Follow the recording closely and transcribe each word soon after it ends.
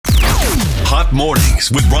Hot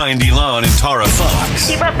Mornings with Ryan DeLon and Tara Fox.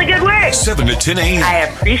 Keep up the good work. 7 to 10 a.m. I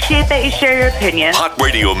appreciate that you share your opinion. Hot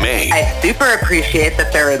Radio Maine. I super appreciate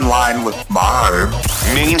that they're in line with mine.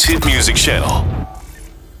 Maine's hit music channel.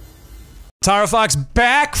 Tara Fox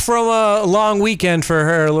back from a long weekend for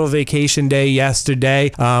her little vacation day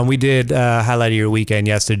yesterday. We did highlight of your weekend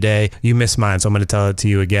yesterday. You missed mine, so I'm going to tell it to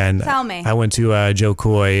you again. Tell me. I went to Joe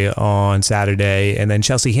Coy on Saturday, and then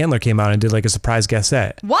Chelsea Handler came out and did like a surprise guest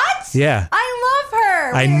set. What? Yeah. I love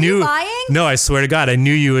her. I Wait, knew. Are you lying? No, I swear to God, I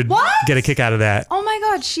knew you would get a kick out of that. Oh my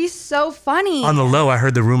God, she's so funny. On the low, I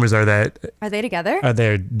heard the rumors are that Are they together?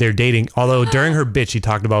 they're dating. Although during her bit, she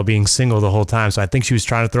talked about being single the whole time, so I think she was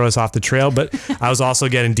trying to throw us off the trail. But I was also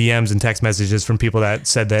getting DMs and text messages from people that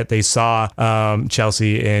said that they saw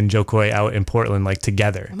Chelsea and Joe Coy out in Portland like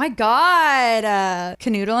together. Oh my God,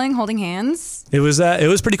 canoodling, holding hands. It was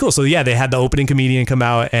pretty cool. So yeah, they had the opening comedian come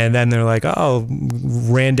out, and then they're like, oh,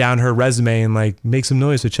 ran down her resume and like make some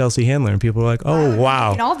noise with Chelsea Handler, and people were like, oh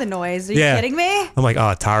wow, And all the noise. Are you Yeah. kidding me? I'm like,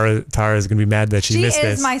 oh, Tara's gonna be mad that she missed She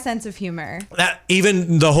this. is my sense of humor.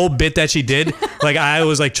 Even the whole bit that she did, like I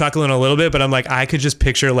was like chuckling a little bit, but I'm like, I could just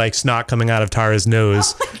picture like snot coming out of Tara's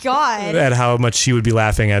nose. Oh my God. At how much she would be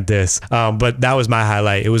laughing at this. But that was my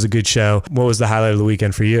highlight. It was a good show. What was the highlight of the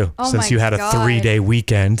weekend for you? Oh Since my you had a God. 3-day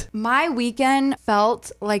weekend. My weekend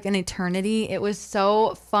felt like an eternity. It was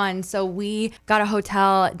so fun. So we got a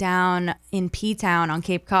hotel down in P-Town on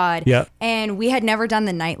Cape Cod. Yep. And we had never done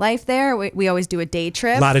the nightlife there. We always do a day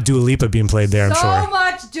trip. A lot of Dua Lipa being played there, I'm So sure.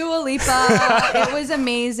 much Dua Lipa. It was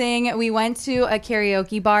amazing. We went to a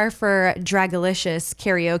karaoke bar for Dragalicious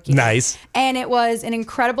karaoke. Nice. And it was an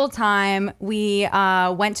incredible time. We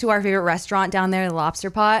went to our favorite restaurant down there, the Lobster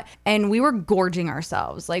Pot, and we were gorging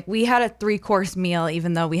ourselves. Like we had a 3-course meal,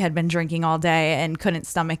 even though we had been drinking all day and couldn't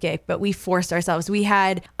stomach it, but we forced ourselves. We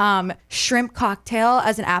had shrimp cocktail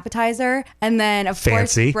as an appetizer, and then of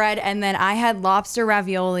Fancy. course bread, and then I had lobster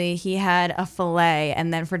ravioli. He had a filet,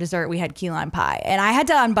 and then for dessert we had key lime pie. And I had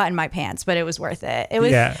to unbutton my pants, but it was worth it. It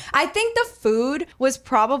was. Yeah. I think the food was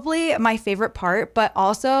probably my favorite part, but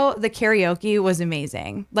also the karaoke was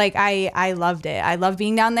amazing. Like I loved it. I love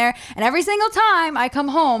being down there, and every single time I come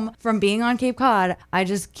home from being on Cape Cod, I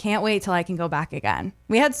just can't wait till I can go back again.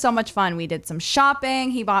 We had so much fun. We did some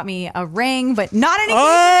shopping. He bought me a ring, but not an engagement,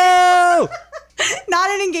 Oh! not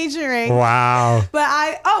an engagement ring. Wow. But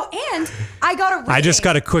and I got a ring. I just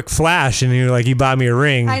got a quick flash, and you're like, you bought me a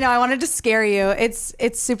ring. I know. I wanted to scare you. It's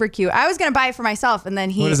super cute. I was gonna buy it for myself, and then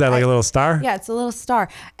he. What is that, like a little star? Yeah, it's a little star,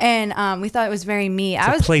 and we thought it was very me. It's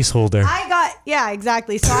a placeholder. Yeah,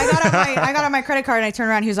 exactly. So I got on my credit card, and I turned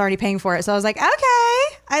around. He was already paying for it. So I was like,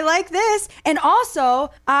 okay, I like this. And also,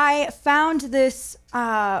 I found this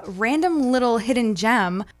random little hidden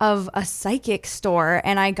gem of a psychic store,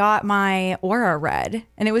 and I got my aura read,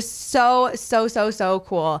 and it was so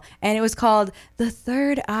cool. And it was called The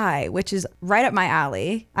Third Eye, which is right up my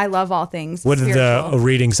alley. I love all things What did the spiritual.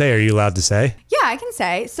 reading say? Are you allowed to say? Yeah, I can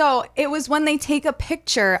say. So it was when they take a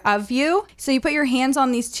picture of you. So you put your hands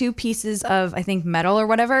on these 2 pieces of, I think, metal or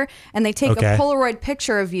whatever, and they take Okay. a Polaroid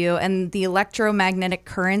picture of you, and the electromagnetic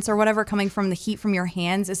currents or whatever coming from the heat from your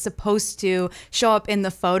hands is supposed to show up in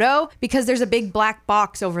the photo, because there's a big black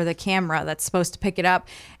box over the camera that's supposed to pick it up.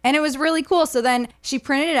 And it was really cool. So then she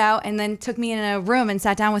printed it out and then took me in a room and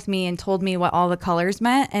sat down with me and told me what all the colors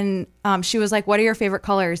meant. And she was like, what are your favorite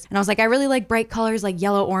colors? And I was like, I really like bright colors like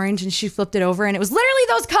yellow, orange. And she flipped it over, and it was literally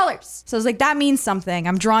those colors. So I was like, that means something.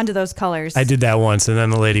 I'm drawn to those colors. I did that once, and then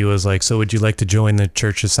the lady was like, so would you like to join the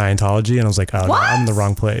Church of Scientology? And I was like, oh, no, What? I'm in the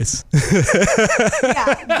wrong place.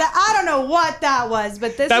 I don't know what that was,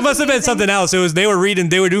 but this That was must have been amazing. something else.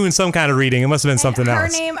 They were doing some kind of reading. It must have been something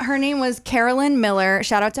else. Her name was Carolyn Miller.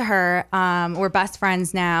 Shout out to her. We're best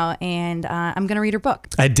friends now, and I'm gonna read her book.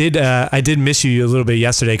 I did miss you a little bit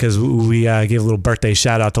yesterday because we gave a little birthday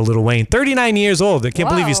shout out to Lil Wayne, 39 years old. I can't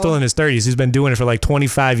believe he's still in his 30s. He's been doing it for like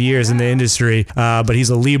 25 years in the industry, but he's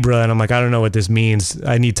a Libra, and I'm like, I don't know what this means.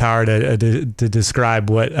 I need Tara to describe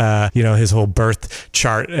what his whole birth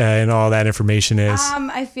chart and all that information is.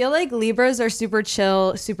 I feel like Libras are super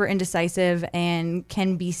chill, super indecisive, and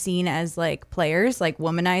can be seen as like players, like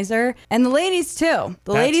womanizer, and the ladies too.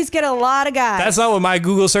 The ladies get a lot of guys. That's not what my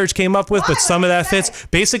Google search came up with, but some of that fits.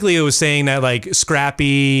 Basically, it was saying that like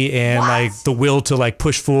scrappy and like the will to like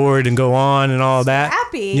push forward and go on and all that.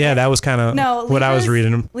 Scrappy? Yeah, that was kind of what I was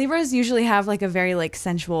reading. Libras usually have like a very like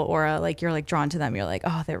sensual aura. Like you're like drawn to them. You're like,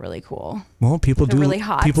 oh, they're really cool. Well, people They're do really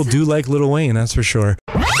hot. People do like Lil Wayne, that's for sure.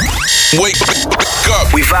 Wake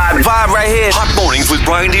up. We vibe right here. Hot mornings with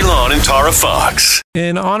Brian DeLon and Tara Fox.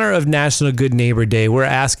 In honor of National Good Neighbor Day, we're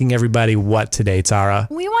asking everybody what today, Tara?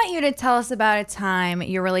 We want you to tell us about a time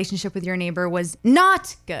your relationship with your neighbor was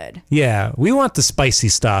not good. Yeah, we want the spicy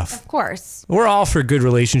stuff. Of course. We're all for good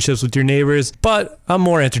relationships with your neighbors, but I'm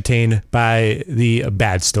more entertained by the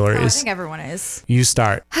bad I stories. think everyone is. You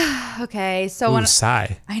start. Okay, so Ooh, when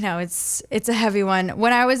sigh. I know it's a heavy one.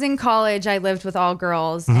 When I was in college, I lived with all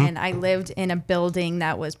girls, and I lived in a building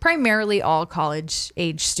that was primarily all college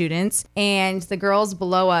age students. And the girls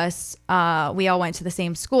below us, we all went to the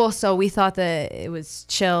same school, so we thought that it was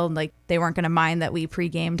chill. Like they weren't going to mind that we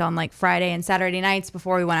pre-gamed on like Friday and Saturday nights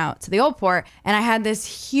before we went out to the Old Port. And I had this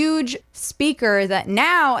huge speaker that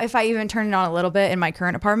now, if I even turn it on a little bit in my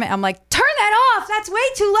current apartment, I'm like, turn that off. That's way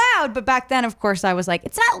too loud. But back then, of course, I was like,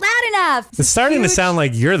 it's not loud enough. It's starting to sound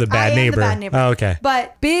like you're the bad I am neighbor. the bad neighbor. Oh, okay.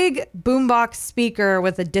 But big boombox speaker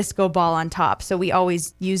with a disco ball on top. So we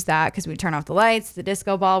always use that because we turn off the lights, the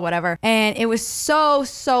disco ball, whatever. And it was so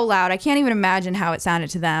loud. I can't even imagine how it sounded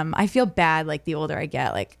to them. I feel bad like the older I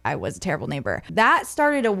get, like I was a terrible neighbor. That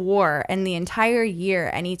started a war, and the entire year,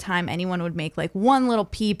 anytime anyone would make like one little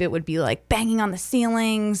peep, it would be like banging on the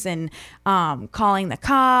ceilings and calling the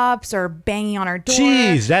cops or banging on our door.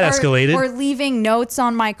 Jeez, that escalated. Or leaving notes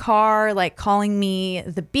on my car, like calling me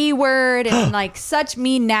the B word and like such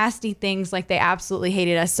mean, nasty things. Like they absolutely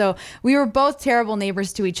hated us. So we were both terrible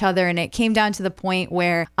neighbors to each other. And it came down to the point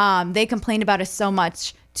where they complained about us so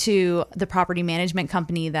much to the property management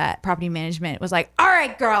company that property management was like, all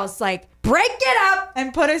right, girls, like break it up,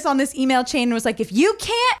 and put us on this email chain and was like, if you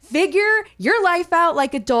can't figure your life out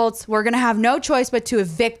like adults, we're going to have no choice but to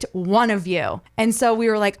evict one of you. And so we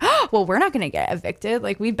were like, oh, well, we're not going to get evicted.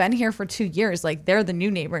 Like we've been here for 2 years. Like they're the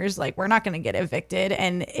new neighbors. Like we're not going to get evicted.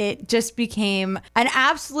 And it just became an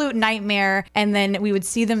absolute nightmare. And then we would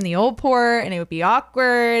see them in the Old Port and it would be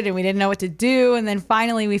awkward and we didn't know what to do. And then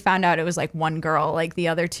finally we found out it was like one girl, like the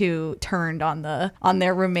other two turned on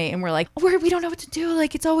their roommate and we're like, we don't know what to do.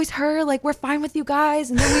 Like it's always her. Like we're fine with you guys.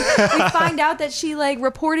 And then we find out that she like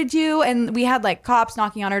reported you, and we had like cops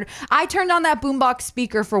knocking on her. I turned on that boombox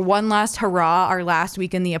speaker for one last hurrah our last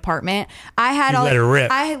week in the apartment. I had let it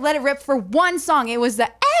rip. I let it rip for one song. It was the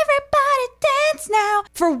Everybody Dance Now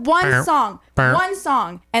for one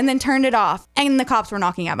song, and then turned it off, and the cops were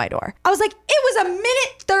knocking at my door. I was like, it was a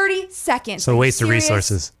minute 30 seconds. So waste of Serious?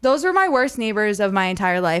 resources. Those were my worst neighbors of my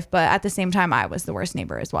entire life, but at the same time, I was the worst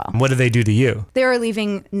neighbor as well. What did they do to you? They were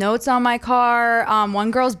leaving notes on my car. One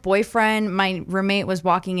girl's boyfriend, my roommate, was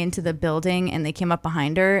walking into the building and they came up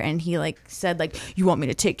behind her and he like said like, you want me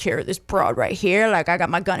to take care of this broad right here? Like I got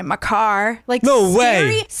my gun in my car. Like no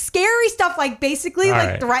way. Scary stuff, like basically All like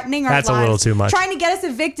right. threatening our That's lives. a little too much. Trying to get us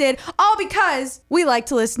evicted, all because we like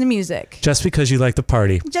to listen to music. Just because you like to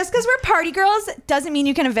party. Just because we're party girls doesn't mean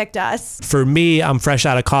you can evict us. For me, I'm fresh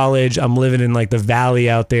out of college. I'm living in like the valley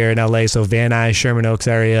out there in LA, so Van Nuys, Sherman Oaks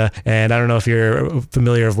area. And I don't know if you're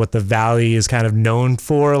familiar of what the valley is kind of known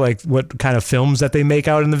for, like what kind of films that they make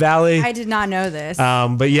out in the valley. I did not know this.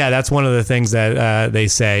 But yeah, that's one of the things that they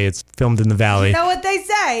say. It's filmed in the valley. You know what they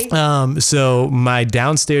say? So my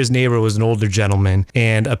downstairs neighbor was an older gentleman,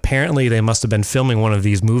 and apparently they must have been filming one of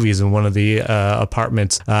these movies in one of the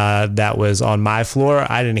apartments that was on my floor.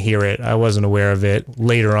 I didn't hear it. I wasn't aware of it.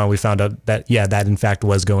 Later on, we found out that, yeah, that in fact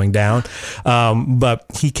was going down. But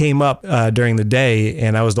he came up during the day,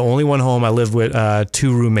 and I was the only one home. I lived with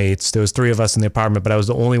two roommates. There was three of us in the apartment, but I was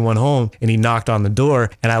the only one home, and he knocked on the door,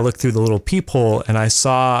 and I looked through the little peephole, and I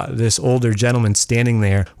saw this older gentleman standing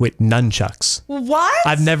there with nunchucks. What?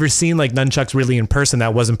 I've never seen like nunchucks really in person.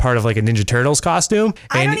 That wasn't part of like a Ninja Turtles costume.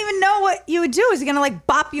 I don't even know what you would do. Is he gonna like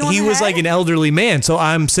bop you on the head? He was like an elderly man. So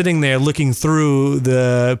I'm sitting there looking through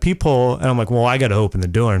the peephole, and I'm like, well, I got to open the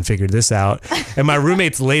door and figure this out. And my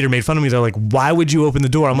roommates later made fun of me. They're like, why would you open the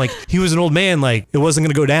door? I'm like, he was an old man. Like it wasn't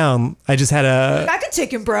going to go down. I just had a... I could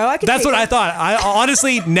take him, bro. That's what I thought. I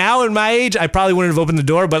honestly, now in my age, I probably wouldn't have opened the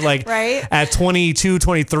door, but like right? at 22,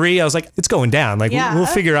 23, I was like, it's going down. Like we'll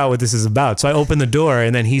figure out what this is about. So I opened the door,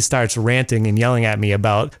 and then he starts ranting and yelling at me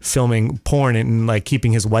about filming porn and like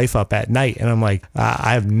keeping his wife up at night. And I'm like,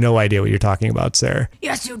 I have no idea what you're talking about, sir.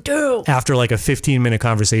 Yes, you do. After like a 15-minute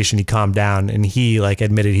conversation, he calmed down, and he like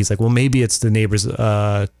admitted, he's like, well, maybe it's the neighbors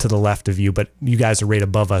to the left of you, but you guys are right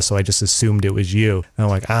above us, so I just assumed it was you. And I'm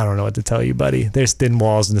like, I don't know what to tell you, buddy. There's thin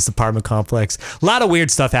walls in this apartment complex. A lot of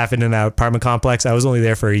weird stuff happened in that apartment complex. I was only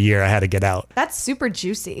there for a year. I had to get out. That's super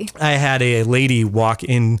juicy. I had a lady walk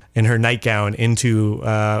in her nightgown into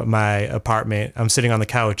my apartment. I'm sitting on the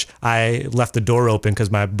couch. I left the door open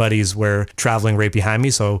because my buddy's boys were traveling right behind me.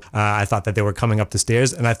 So I thought that they were coming up the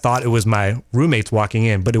stairs, and I thought it was my roommates walking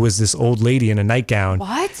in, but it was this old lady in a nightgown.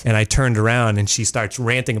 What? And I turned around and she starts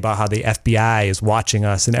ranting about how the FBI is watching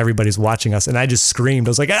us and everybody's watching us. And I just screamed. I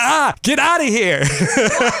was like, get out of here.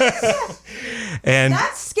 And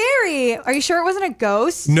That's scary. Are you sure it wasn't a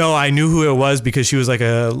ghost? no, I knew who it was because she was like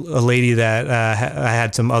a lady that I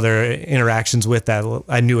had some other interactions with that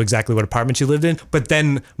I knew exactly what apartment she lived in. But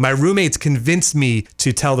then my roommates convinced me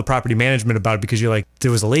to tell the property management about it because you're like, there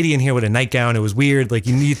was a lady in here with a nightgown. It was weird. Like,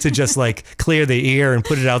 you need to just like clear the air and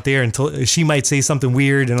put it out there until she might say something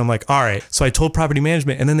weird. And I'm like, all right. So I told property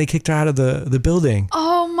management, and then they kicked her out of the building.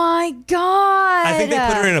 Oh my God. I think they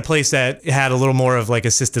put her in a place that had a little more of like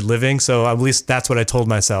assisted living. So at least that's what I told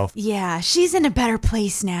myself. Yeah, she's in a better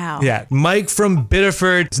place now. Yeah. Mike from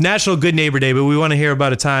Biddeford. It's National Good Neighbor Day, but we want to hear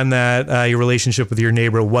about a time that your relationship with your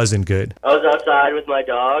neighbor wasn't good. I was outside with my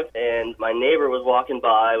dog, and my neighbor was walking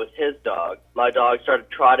by with his dog. My dog started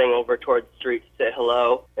trotting over towards the street to say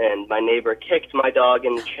hello, and my neighbor kicked my dog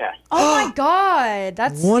in the chest. Oh my God,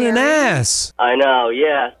 that's What an scary. ass. I know,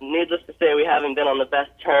 yeah. Needless to say, we haven't been on the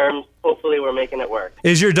best terms. Hopefully, we're making it work.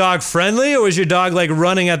 Is your dog friendly, or is your dog like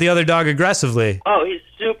running at the other dog aggressively? Oh, he's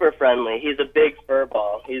super friendly. He's a big fur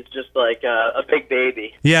ball. He's just like a big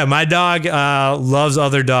baby. Yeah, my dog loves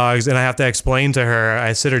other dogs, and I have to explain to her.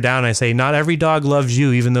 I sit her down and I say, not every dog loves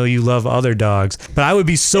you, even though you love other dogs. But I would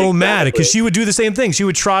be so mad because she would do the same thing. She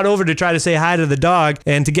would trot over to try to say hi to the dog,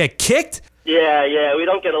 and to get kicked. Yeah, we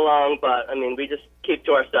don't get along, but, I mean, we just keep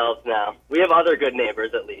to ourselves now. We have other good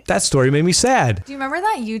neighbors, at least. That story made me sad. Do you remember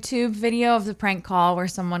that YouTube video of the prank call where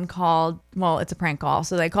someone called, well, it's a prank call.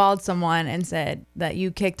 So they called someone and said that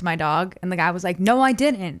you kicked my dog. And the guy was like, no, I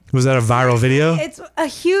didn't. Was that a viral video? It's a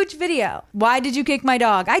huge video. Why did you kick my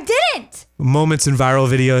dog? I didn't. Moments in viral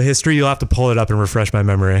video history. You'll have to pull it up and refresh my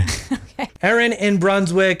memory. Erin in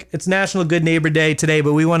Brunswick. It's National Good Neighbor Day today,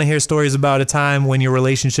 but we want to hear stories about a time when your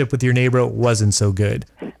relationship with your neighbor wasn't so good.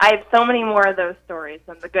 I have so many more of those stories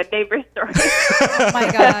than the good neighbor stories. Oh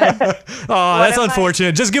my God. Oh, that's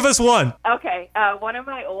unfortunate. Just give us one. Okay, one of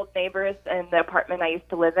my old neighbors in the apartment I used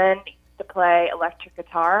to live in used to play electric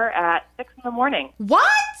guitar at 6 in the morning. What?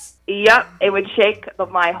 Yep, it would shake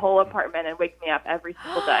my whole apartment and wake me up every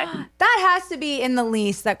single day. That has to be in the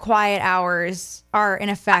lease that quiet hours are in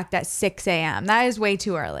effect at 6 a.m. That is way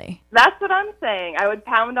too early. That's what I'm saying. I would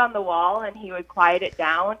pound on the wall and he would quiet it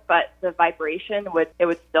down, but the vibration would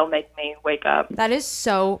still make me wake up. That is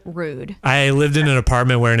so rude. I lived in an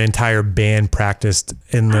apartment where an entire band practiced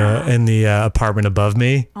in the apartment above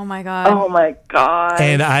me. Oh my God. Oh my God.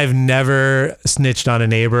 And I've never snitched on a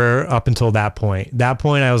neighbor up until that point. That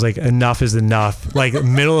point, I was like, enough is enough. Like,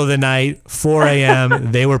 middle of the night, 4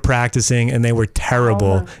 a.m., they were practicing and they were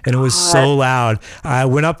terrible. And it was so loud. I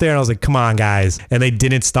went up there and I was like, come on, guys. And they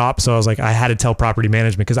didn't stop. So I was like, I had to tell property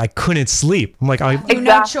management because I couldn't sleep. I'm like, No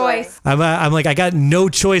Exactly. choice. I'm like, I got no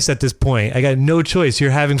choice at this point. I got no choice.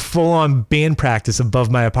 You're having full-on band practice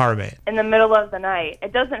above my apartment. In the middle of the night.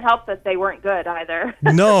 It doesn't help that they weren't good either.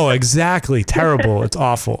 No, exactly. Terrible. It's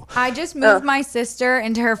awful. I just moved my sister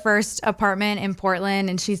into her first apartment in Portland,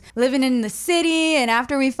 and she's living in the city. And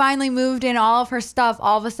after we finally moved in all of her stuff,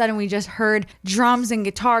 all of a sudden we just heard drums and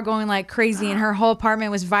guitar going like crazy, and her whole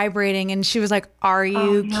apartment was vibrating. And she was like, are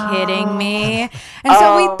you kidding me? And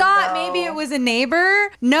so we thought maybe it was a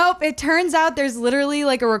neighbor. Nope. It turns out there's literally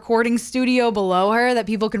like a recording studio below her that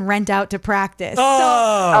people can rent out to practice. So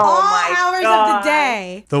all my hours God. of the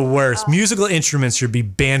day. The worst. Musical instruments should be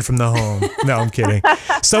banned from the home. No, I'm kidding.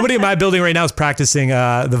 Somebody in my building right now is practicing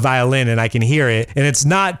the violin, and I can hear it. And it's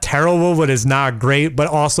not terrible, but it's not great. But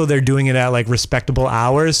also, they're doing it at like respectable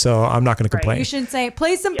hours, so I'm not going to complain. You should say,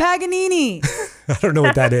 play some Paganini. I don't know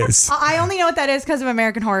what that is. I only know what that is because of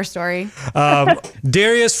American Horror Story.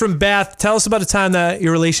 Darius from Bath, tell us about a time that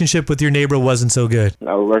your relationship with your neighbor wasn't so good.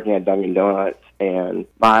 I was working at Dunkin' Donuts, and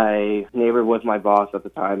my neighbor was my boss at the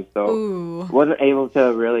time, so wasn't able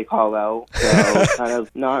to really call out. So kind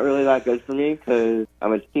of not really that good for me because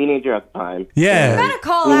I'm a teenager at the time. Yeah. Gotta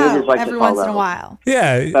call Teenagers out like to every call once in a out. while.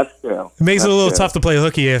 Yeah. That's true. It makes it a That's little true. tough to play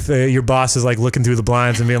hooky if your boss is like looking through the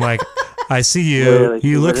blinds and being like, I see you. Literally, she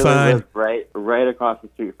You look literally fine. lives right across the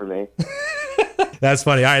street from me. That's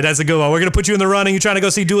funny. All right, that's a good one. We're going to put you in the running. You trying to go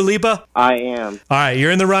see Dua Lipa? I am. All right,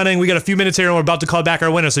 you're in the running. We got a few minutes here, and we're about to call back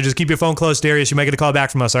our winner, so just keep your phone close, Darius. You might get a call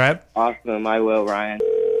back from us, all right? Awesome. I will, Ryan.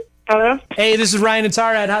 Hello? Hey, this is Ryan and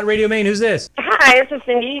Tara at Hot Radio Maine. Who's this? Hi, this is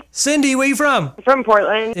Cindy. Cindy, where you from? From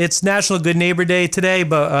Portland. It's National Good Neighbor Day today,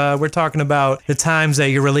 but we're talking about the times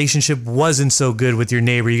that your relationship wasn't so good with your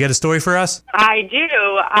neighbor. You got a story for us? I do.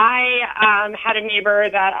 I had a neighbor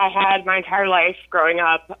that I had my entire life growing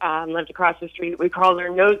up, lived across the street. We called her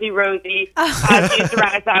Nosy Rosie. She used to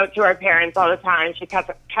rat us out to our parents all the time. She'd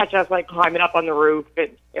catch us, like, climbing up on the roof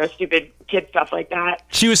and, stupid kid stuff like that.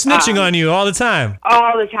 She was snitching on you all the time.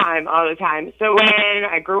 All the time. So when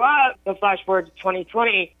I grew up, the flash forward to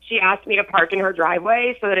 2020, she asked me to park in her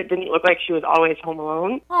driveway so that it didn't look like she was always home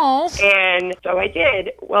alone. Oh. And so I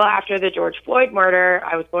did. Well, after the George Floyd murder,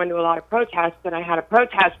 I was going to a lot of protests, and I had a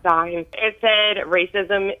protest sign. It said,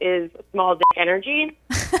 racism is small dick energy.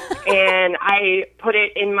 And I put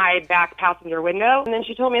it in my back passenger window. And then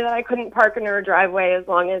she told me that I couldn't park in her driveway as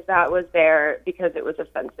long as that was there because it was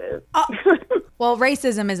offensive. Well,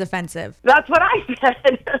 racism is offensive. That's what I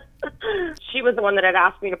said. She was the one that had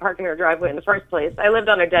asked me to park in her driveway in the first place. I lived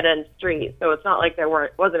on a dead-end street, so it's not like there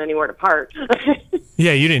wasn't anywhere to park.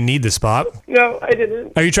 Yeah, you didn't need the spot. No, I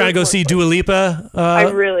didn't. Are you trying to go see Dua Lipa? I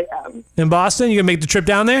really am. In Boston? You gonna make the trip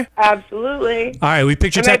down there? Absolutely. All right, we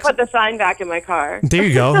picked your I might text. put the sign back in my car. There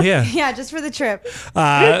you go. Yeah. Yeah, just for the trip.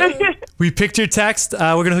 We picked your text.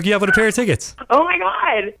 We're gonna hook you up with a pair of tickets. Oh my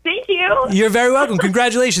God! Thank you. You're very welcome.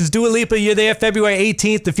 Congratulations, Dua Lipa. You're there February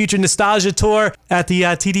 18th, the Future Nostalgia Tour at the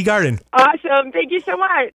TD Garden. Awesome. Thank you so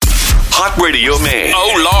much. Hot Radio Maine.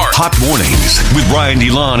 Oh, Lord. Hot Mornings with Brian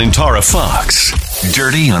DeLon and Tara Fox.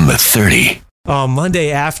 Dirty on the 30. On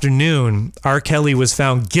Monday afternoon, R. Kelly was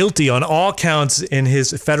found guilty on all counts in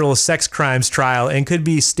his federal sex crimes trial and could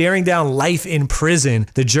be staring down life in prison.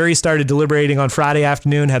 The jury started deliberating on Friday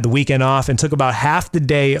afternoon, had the weekend off, and took about half the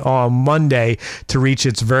day on Monday to reach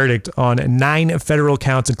its verdict on 9 federal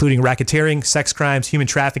counts, including racketeering, sex crimes, human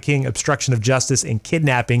trafficking, obstruction of justice, and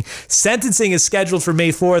kidnapping. Sentencing is scheduled for May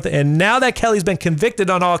 4th, and now that Kelly's been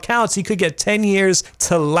convicted on all counts, he could get 10 years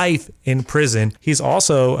to life in prison. He's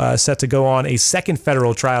also set to go on a second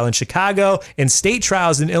federal trial in Chicago and state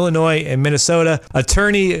trials in Illinois and Minnesota.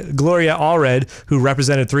 Attorney Gloria Allred, who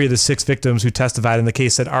represented 3 of the 6 victims who testified in the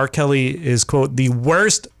case, said R. Kelly is, quote, the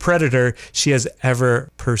worst predator she has ever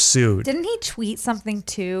pursued. Didn't he tweet something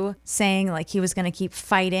too, saying like he was going to keep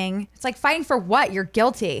fighting? It's like, fighting for what? You're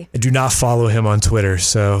guilty. I do not follow him on Twitter,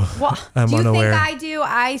 so I'm unaware. Do you think I do?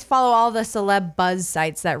 I follow all the celeb buzz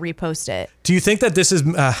sites that repost it. Do you think that this is,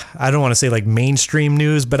 I don't want to say like mainstream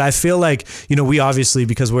news, but I feel like, we obviously,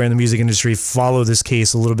 because we're in the music industry, follow this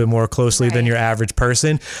case a little bit more closely than your average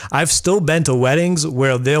person. I've still been to weddings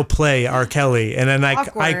where they'll play R. Kelly, and then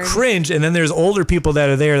I cringe, and then there's older people that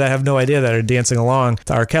are there that have no idea that are dancing along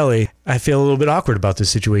to R. Kelly. I feel a little bit awkward about this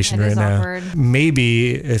situation right now. Awkward.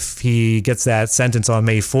 Maybe if he gets that sentence on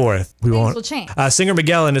May 4th, things will change. Singer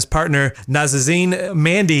Miguel and his partner Nazazine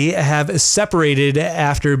Mandy have separated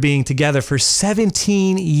after being together for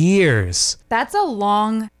 17 years. That's a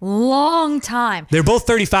long, long time. They're both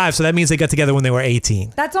 35, so that means they got together when they were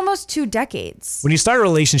 18. That's almost 2 decades. When you start a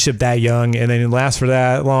relationship that young and then it lasts for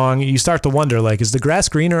that long, you start to wonder, like, is the grass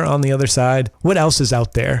greener on the other side? What else is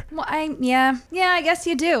out there? Well, I guess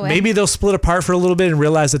you do. Maybe they'll split apart for a little bit and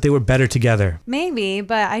realize that they were better together. Maybe,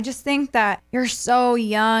 but I just think that you're so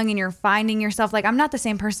young and you're finding yourself. Like, I'm not the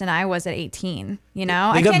same person I was at 18.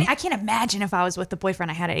 I can't imagine if I was with the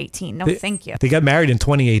boyfriend I had at 18. No, thank you. They got married in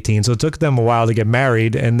 2018, so it took them a while to get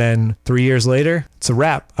married, and then 3 years later, it's a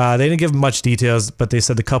wrap. They didn't give much details, but they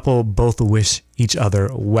said the couple both wish each other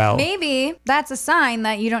well. Maybe that's a sign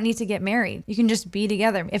that you don't need to get married. You can just be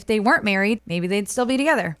together. If they weren't married, maybe they'd still be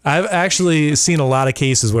together. I've actually seen a lot of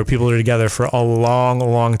cases where people are together for a long,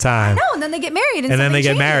 long time. No, and then they get married, and then they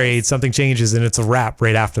get married, something changes, and it's a wrap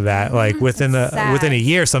right after that. Like within a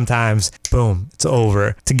year, sometimes, boom, it's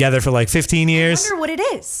over. Together for like 15 years. I wonder what it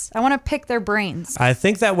is. I want to pick their brains. I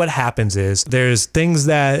think that what happens is there's things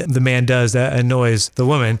that the man does that annoys the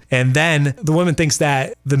woman, and then the woman thinks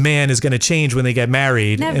that the man is going to change when they get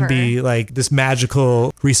married and be like this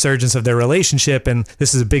magical resurgence of their relationship, and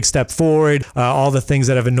this is a big step forward. All the things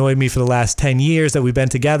that have annoyed me for the last 10 years that we've been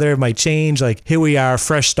together might change. Like, here we are,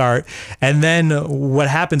 fresh start. And then what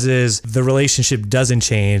happens is the relationship doesn't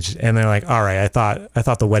change, and they're like, all right, I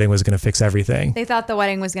thought the wedding was going to fix everything. They thought the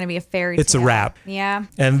wedding was going to be a fairy tale. It's a wrap. Yeah.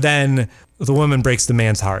 And then the woman breaks the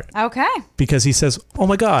man's heart. Okay. Because he says, oh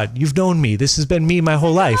my God, you've known me. This has been me my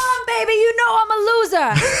whole life. Come on, baby, you know I'm a loser.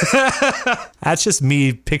 loser. That's just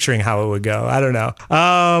me picturing how it would go. I don't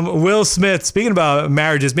know. Will Smith, speaking about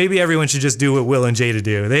marriages, maybe everyone should just do what Will and Jada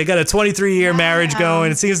do. They got a 23-year marriage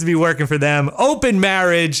going. It seems to be working for them. Open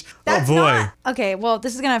marriage. That's oh, boy. Not, okay, well,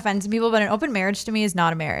 this is going to offend some people, but an open marriage to me is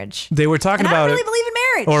not a marriage. They were talking about I don't really it. believe in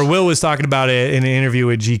marriage. Or Will was talking about it in an interview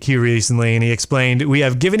with GQ recently, and he explained, we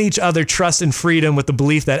have given each other trust and freedom with the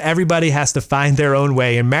belief that everybody has to find their own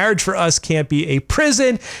way, and marriage for us can't be a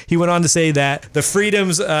prison. He went on to say that the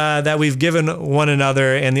freedoms that we've given one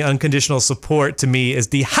another and the unconditional support to me is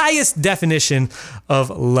the highest definition of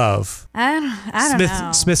love. I don't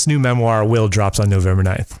know. Smith's new memoir, Will, drops on November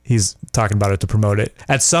 9th. He's talking about it to promote it.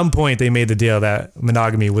 At some point, they made the deal that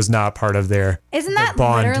monogamy was not part of their Isn't that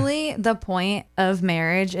bond. literally the point of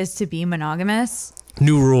marriage, is to be monogamous?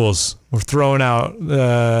 New rules. We're throwing out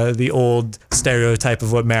the old stereotype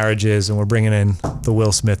of what marriage is, and we're bringing in the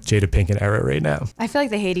Will Smith, Jada Pinkett era right now. I feel like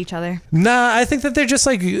they hate each other. Nah, I think that they're just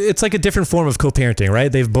like, it's like a different form of co-parenting,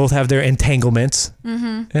 right? They both have their entanglements,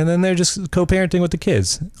 and then they're just co-parenting with the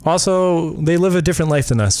kids. Also, they live a different life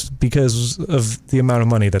than us because of the amount of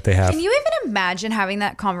money that they have. Can you even imagine having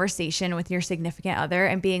that conversation with your significant other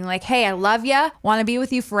and being like, hey, I love you, want to be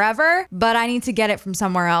with you forever, but I need to get it from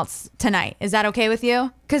somewhere else tonight. Is that okay with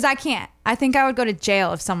you? Because I can't. I think I would go to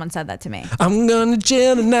jail if someone said that to me. I'm going to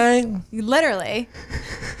jail tonight. Literally.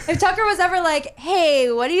 If Tucker was ever like,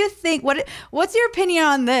 hey, what do you think? What's your opinion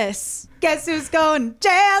on this? Guess who's going to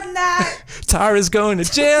jail tonight? Tara's going to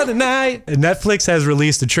jail tonight. Netflix has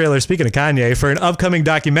released a trailer, speaking of Kanye, for an upcoming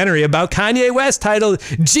documentary about Kanye West titled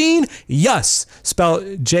Genius, spelled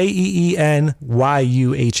Jenyuhs. Why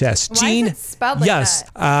is it spelled like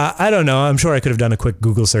that? I don't know. I'm sure I could have done a quick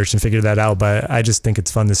Google search and figured that out, but I just think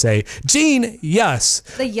it's fun to say. Genius.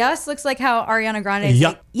 The yes looks like how Ariana Grande is. Yeah.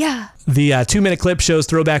 Like, yeah. The 2-minute clip shows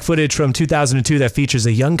throwback footage from 2002 that features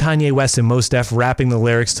a young Kanye West and Mos Def rapping the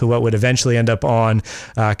lyrics to what would eventually end up on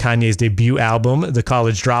Kanye's debut album, The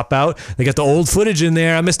College Dropout. They got the old footage in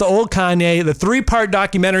there. I miss the old Kanye. The 3-part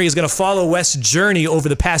documentary is going to follow West's journey over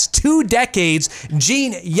the past 2 decades.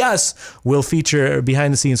 Genius will feature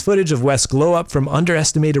behind-the-scenes footage of West's glow-up from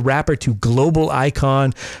underestimated rapper to global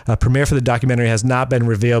icon. Premiere for the documentary has not been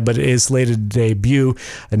revealed, but it is slated to debut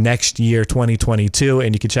next year, 2022,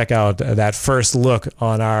 and you can check out that first look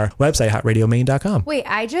on our website, hotradiomaine.com. Wait,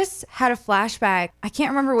 I just had a flashback. I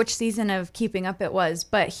can't remember which season of Keeping Up it was,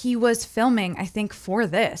 but he was filming, I think, for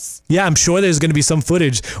this. Yeah, I'm sure there's going to be some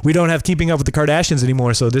footage. We don't have Keeping Up with the Kardashians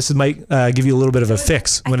anymore, so this might give you a little bit of a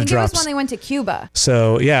fix when it drops. I think it was when they went to Cuba.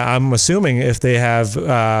 So, yeah, I'm assuming if they have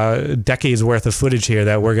decades worth of footage here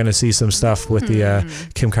that we're going to see some stuff with the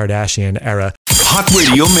Kim Kardashian era. Hot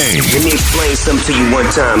Radio Maine. Let me explain something to you one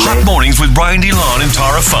time, man. Hot mornings with Brian DeLon and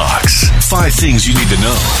Tara Fox. 5 things you need to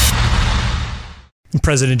know.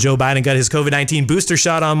 President Joe Biden got his COVID-19 booster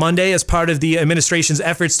shot on Monday as part of the administration's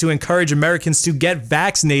efforts to encourage Americans to get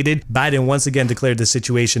vaccinated. Biden once again declared the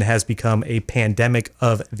situation has become a pandemic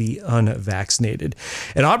of the unvaccinated.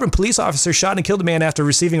 An Auburn police officer shot and killed a man after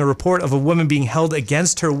receiving a report of a woman being held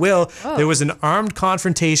against her will. Oh. There was an armed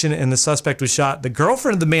confrontation and the suspect was shot. The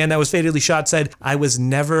girlfriend of the man that was fatally shot said, "I was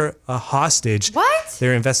never a hostage." What?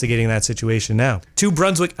 They're investigating that situation now. 2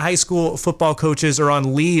 Brunswick high school football coaches are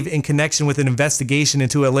on leave in connection with an investigation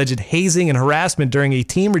into alleged hazing and harassment during a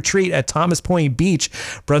team retreat at Thomas Point Beach.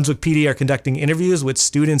 Brunswick PD are conducting interviews with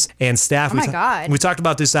students and staff. Oh my God. We talked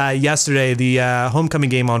about this yesterday. The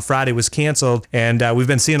homecoming game on Friday was canceled, and we've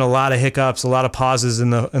been seeing a lot of hiccups, a lot of pauses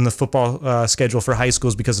in the football schedule for high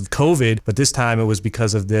schools because of COVID, but this time it was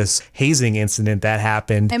because of this hazing incident that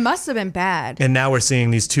happened. It must have been bad. And now we're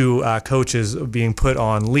seeing these 2 coaches being put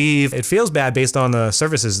on leave. It feels bad based on the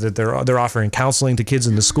services that they're offering, counseling to kids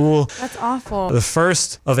in the school. That's awful. The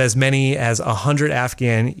first of as many as 100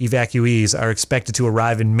 Afghan evacuees are expected to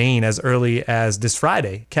arrive in Maine as early as this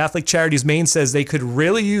Friday. Catholic Charities Maine says they could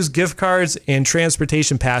really use gift cards and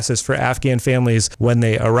transportation passes for Afghan families when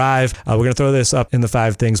they arrive. We're going to throw this up in the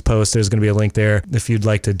 5 things post. There's going to be a link there. If you'd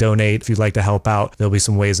like to donate, if you'd like to help out, there'll be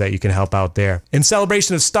some ways that you can help out there. In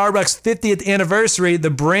celebration of Starbucks' 50th anniversary, the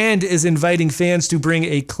brand is inviting fans to bring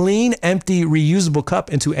a clean, empty, reusable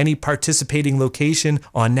cup into any participating location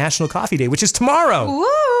on National Coffee Day, which is tomorrow. Woo!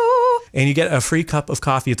 And you get a free cup of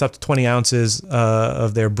coffee. It's up to 20 ounces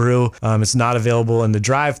of their brew. It's not available in the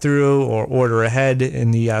drive-thru or order ahead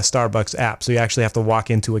in the Starbucks app. So you actually have to walk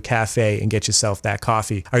into a cafe and get yourself that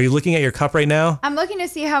coffee. Are you looking at your cup right now? I'm looking to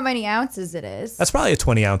see how many ounces it is. That's probably a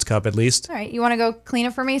 20-ounce cup at least. All right. You want to go clean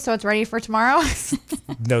it for me so it's ready for tomorrow?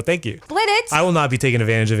 No, thank you. Split it. I will not be taking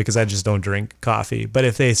advantage of it because I just don't drink coffee. But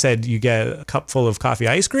if they said you get a cup full of coffee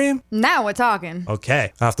ice cream. Now we're talking.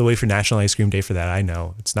 Okay. I'll have to wait for National Ice Cream Day for that. I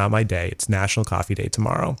know. It's not my day. Day. It's National Coffee Day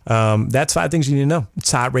tomorrow. That's 5 things you need to know.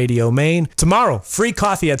 It's Hot Radio Maine. Tomorrow, free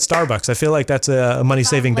coffee at Starbucks. I feel like that's a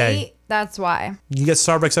money-saving day. That's why. You get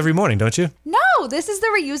Starbucks every morning, don't you? No, this is the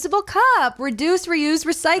reusable cup. Reduce, reuse,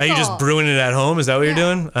 recycle. Are you just brewing it at home? Is that what you're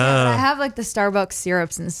doing? I have like the Starbucks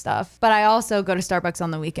syrups and stuff, but I also go to Starbucks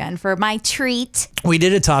on the weekend for my treat. We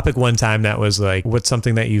did a topic one time that was like, what's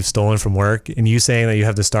something that you've stolen from work? And you saying that you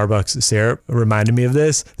have the Starbucks syrup reminded me of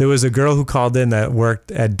this. There was a girl who called in that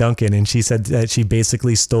worked at Dunkin', and she said that she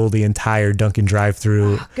basically stole the entire Dunkin'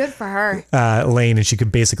 drive-through Good for her. lane, and she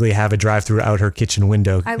could basically have a drive-through out her kitchen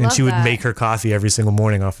window. And she would make her coffee every single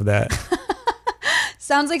morning off of that.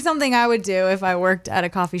 Sounds like something I would do if I worked at a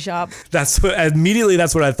coffee shop. That's what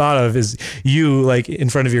I thought of, is you like in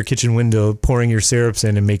front of your kitchen window pouring your syrups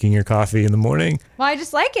in and making your coffee in the morning. Well, I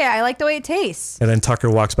just like it. I like the way it tastes. And then Tucker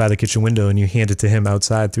walks by the kitchen window and you hand it to him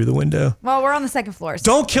outside through the window. Well, we're on the second floor. So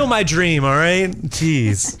don't kill my dream, all right?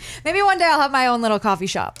 Jeez. Maybe one day I'll have my own little coffee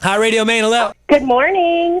shop. Hot Radio Maine, hello. Good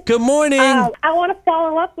morning. Good morning. I want to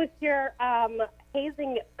follow up with your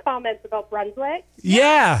hazing comments about Brunswick.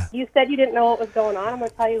 Yeah. You said you didn't know what was going on. I'm going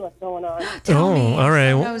to tell you what's going on. Tell me. All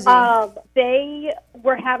right. They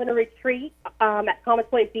were having a retreat at Comets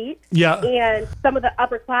Point Beach. Yeah. And some of the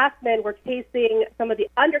upperclassmen were chasing some of the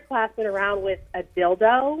underclassmen around with a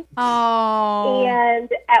dildo. Oh. And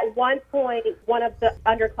at one point, one of the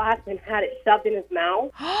underclassmen had it shoved in his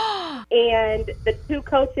mouth. And the 2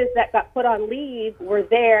 coaches that got put on leave were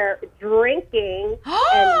there drinking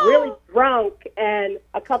and really drunk. And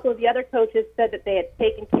a couple of the other coaches said that they had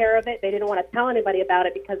taken care of it. They didn't want to tell anybody about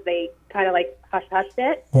it because they kind of like hush-hushed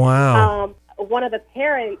it. Wow. One of the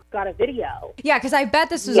parents got a video. Yeah, because I bet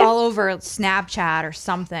this was all over Snapchat or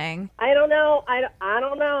something. I don't know. I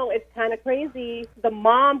don't know. It's kind of crazy. The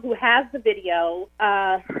mom who has the video,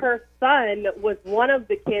 her son was one of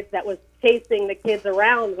the kids that was chasing the kids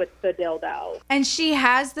around with the dildo. And she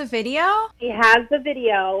has the video? She has the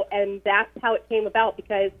video, and that's how it came about,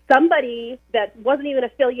 because somebody that wasn't even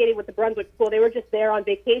affiliated with the Brunswick school, they were just there on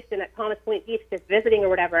vacation at Comets Point Beach, just visiting or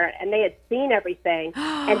whatever, and they had seen everything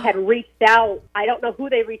and had reached out. I don't know who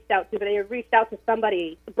they reached out to, but they had reached out to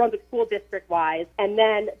somebody, the Brunswick School District-wise, and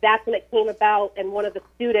then that's when it came about, and one of the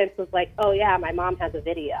students was like, oh, yeah, my mom has a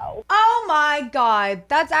video. Oh, my God.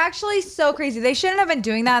 That's actually so crazy. They shouldn't have been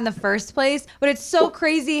doing that in the first place, but it's so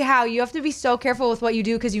crazy how you have to be so careful with what you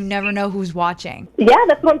do because you never know who's watching. Yeah,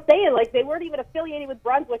 that's what I'm saying. Like, they weren't even affiliated with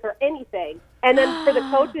Brunswick or anything. And then for the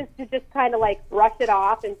coaches to just kind of like brush it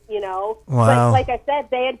off and, you know, wow. Like I said,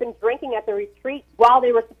 they had been drinking at the retreat while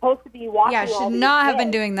they were supposed to be watching. Yeah, should not have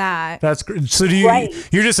been doing that. That's great. So do you,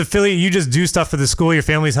 you're just affiliate, you just do stuff for the school, your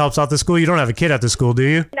family helps out the school, you don't have a kid at the school, do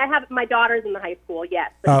you? And I have my daughter's in the high school,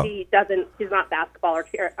 yes, but she's not basketball or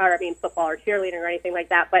football or cheerleading or anything like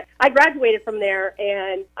that. But I graduated from there,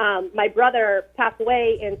 and my brother passed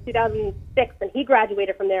away in 2006, and he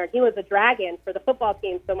graduated from there, and he was a Dragon for the football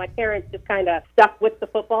team, so my parents just kind of stuck with the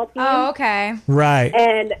football team. Oh, okay. Right.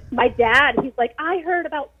 And my dad, he's like, I heard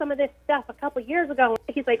about some of this stuff a couple years ago.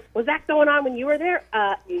 He's like, was that going on when you were there?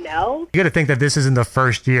 No. You got to think that this isn't the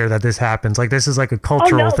first year that this happens. Like, this is like a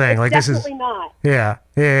cultural thing. Like, this is definitely not.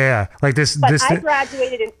 Yeah. Like this. But I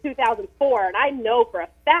graduated in 2004, and I know for a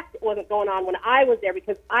fact it wasn't going on when I was there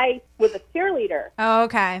because I was a cheerleader. Oh,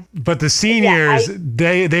 okay. But the seniors,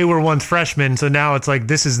 they were once freshmen, so now it's like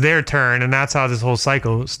this is their turn, and that's how this whole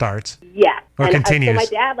cycle starts. Yeah. Or continues. So my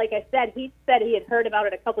dad, like I said, he had heard about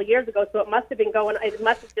it a couple years ago, so it must have been going. It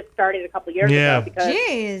must have just started a couple years ago. Because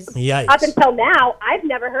Jeez. Up until now, I've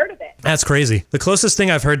never heard of it. That's crazy. The closest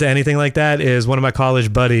thing I've heard to anything like that is one of my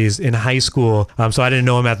college buddies in high school. So I didn't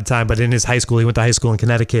know him at the time, but in his high school, he went to high school in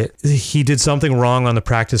Connecticut. He did something wrong on the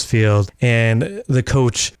practice field, and the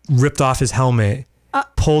coach ripped off his helmet,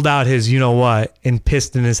 pulled out his you-know-what, and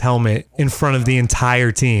pissed in his helmet in front of the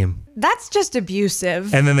entire team. That's just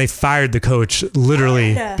abusive. And then they fired the coach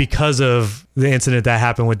literally because of the incident that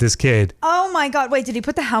happened with this kid. Oh my God. Wait, did he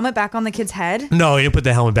put the helmet back on the kid's head? No, he didn't put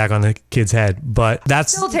the helmet back on the kid's head, but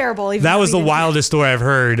that's still terrible. That was the wildest story I've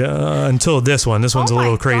heard until this one. This one's a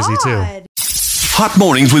little crazy too. Hot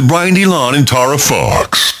Mornings with Brian DeLon and Tara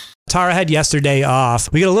Fox. Tara had yesterday off.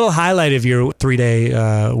 We get a little highlight of your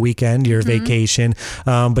 3-day weekend, your vacation,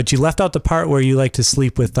 but you left out the part where you like to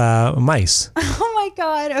sleep with mice. Oh my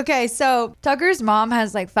God. Okay, so Tucker's mom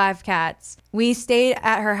has like 5 cats, We stayed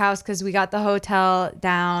at her house because we got the hotel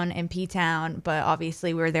down in P-Town, but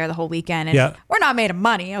obviously we were there the whole weekend and we're not made of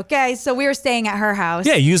money, okay? So we were staying at her house.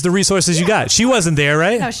 Yeah, use the resources you got. She wasn't there,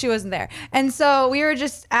 right? No, she wasn't there. And so we were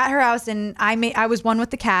just at her house and I was one with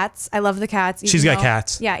the cats. I love the cats. She's got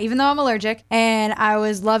cats. Yeah, even though I'm allergic. And I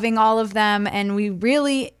was loving all of them. And we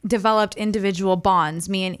really developed individual bonds,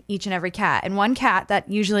 me and each and every cat. And one cat that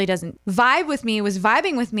usually doesn't vibe with me was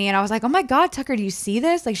vibing with me. And I was like, oh my God, Tucker, do you see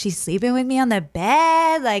this? Like, she's sleeping with me on the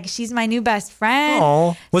bed. Like, she's my new best friend.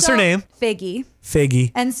 Oh, what's her name? Figgy.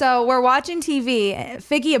 Figgy. And so we're watching TV.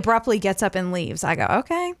 Figgy abruptly gets up and leaves. I go,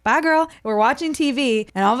 okay, bye, girl. We're watching TV.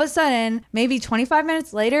 And all of a sudden, maybe 25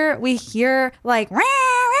 minutes later, we hear like, rah, rah,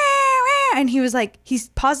 rah. And he was like, he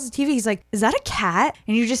pauses the TV. He's like, is that a cat?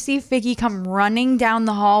 And you just see Figgy come running down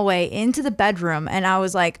the hallway into the bedroom. And I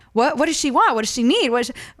was like, what does she want? What does she need?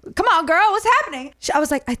 Come on, girl. What's happening? I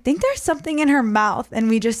was like, I think there's something in her mouth. And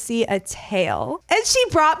we just see a tail. And she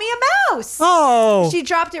brought me a mouse. Oh. She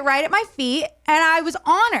dropped it right at my feet. And I was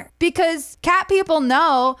honored because cat people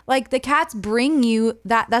know, like, the cats bring you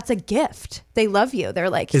that's a gift. They love you.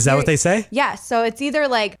 They're like, is that what they say? Yeah. So it's either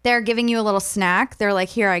like they're giving you a little snack. They're like,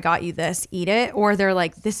 here, I got you this, eat it. Or they're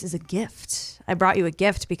like, this is a gift. I brought you a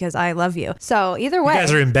gift because I love you. So either way. You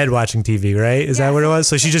guys are in bed watching TV, right? Is that what it was?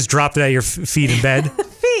 So she just dropped it at your feet in bed?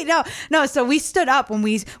 No. So we stood up when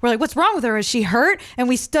we were like, what's wrong with her? Is she hurt? And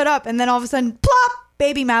we stood up and then all of a sudden, plop.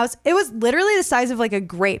 Baby mouse. It was literally the size of like a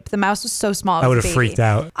grape. The mouse was so small. I would have freaked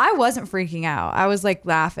out. I wasn't freaking out. I was like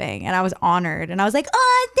laughing and I was honored. And I was like,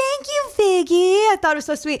 oh, thank you, Figgy. I thought it was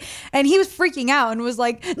so sweet. And he was freaking out and was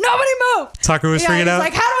like, nobody move. Tucker was freaking out?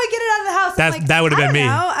 Like, how do I get it out of the house? That would have been me.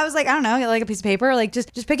 I was like, I don't know, like a piece of paper. Like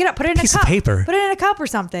just pick it up, put it in a cup. Piece of paper. Put it in a cup or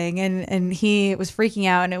something. And he was freaking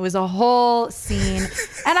out and it was a whole scene.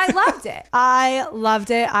 And I loved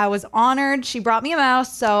it. I was honored. She brought me a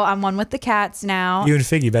mouse. So I'm one with the cats now. You and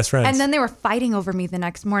Figgy, best friends. And then they were fighting over me the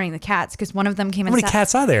next morning, the cats, because one of them came How many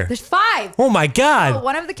cats are there? There's 5. Oh my God. So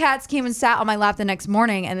one of the cats came and sat on my lap the next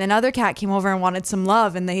morning, and another cat came over and wanted some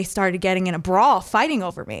love, and they started getting in a brawl, fighting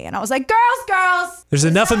over me. And I was like, girls. There's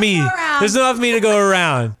enough of me. There's enough of me to go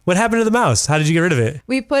around. What happened to the mouse? How did you get rid of it?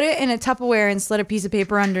 We put it in a Tupperware and slid a piece of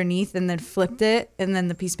paper underneath and then flipped it. And then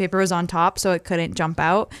the piece of paper was on top so it couldn't jump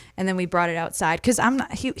out. And then we brought it outside because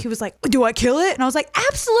he was like, do I kill it? And I was like,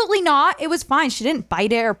 absolutely not. It was fine. She didn't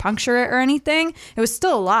bite it or puncture it or anything. It was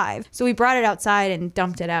still alive. So we brought it outside and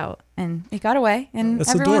dumped it out and it got away and That's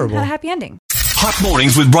everyone adorable. had a happy ending. Hot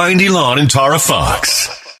Mornings with Brian DeLon and Tara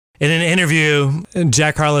Fox. In an interview,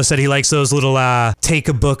 Jack Harlow said he likes those little take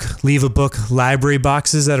a book, leave a book library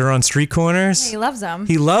boxes that are on street corners. Yeah, he loves them.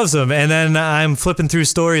 He loves them. And then I'm flipping through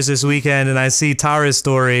stories this weekend and I see Tara's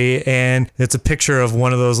story and it's a picture of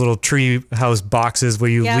one of those little tree house boxes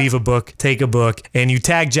where you leave a book, take a book, and you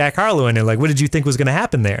tag Jack Harlow in it. Like, what did you think was going to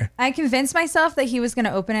happen there? I convinced myself that he was going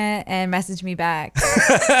to open it and message me back.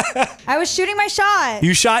 I was shooting my shot.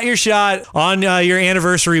 You shot your shot on your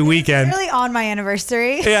anniversary weekend. Literally on my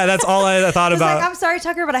anniversary. Yeah, that's all I thought about. Like, I'm sorry,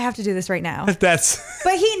 Tucker, but I have to do this right now.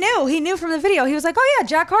 But he knew from the video. He was like, oh yeah,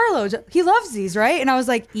 Jack Harlow, he loves these, right? And I was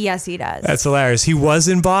like, yes, he does. That's hilarious. He was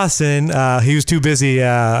in Boston. He was too busy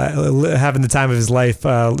having the time of his life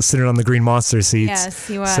sitting on the Green Monster seats. Yes,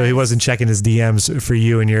 he was. So he wasn't checking his DMs for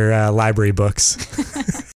you and your library books.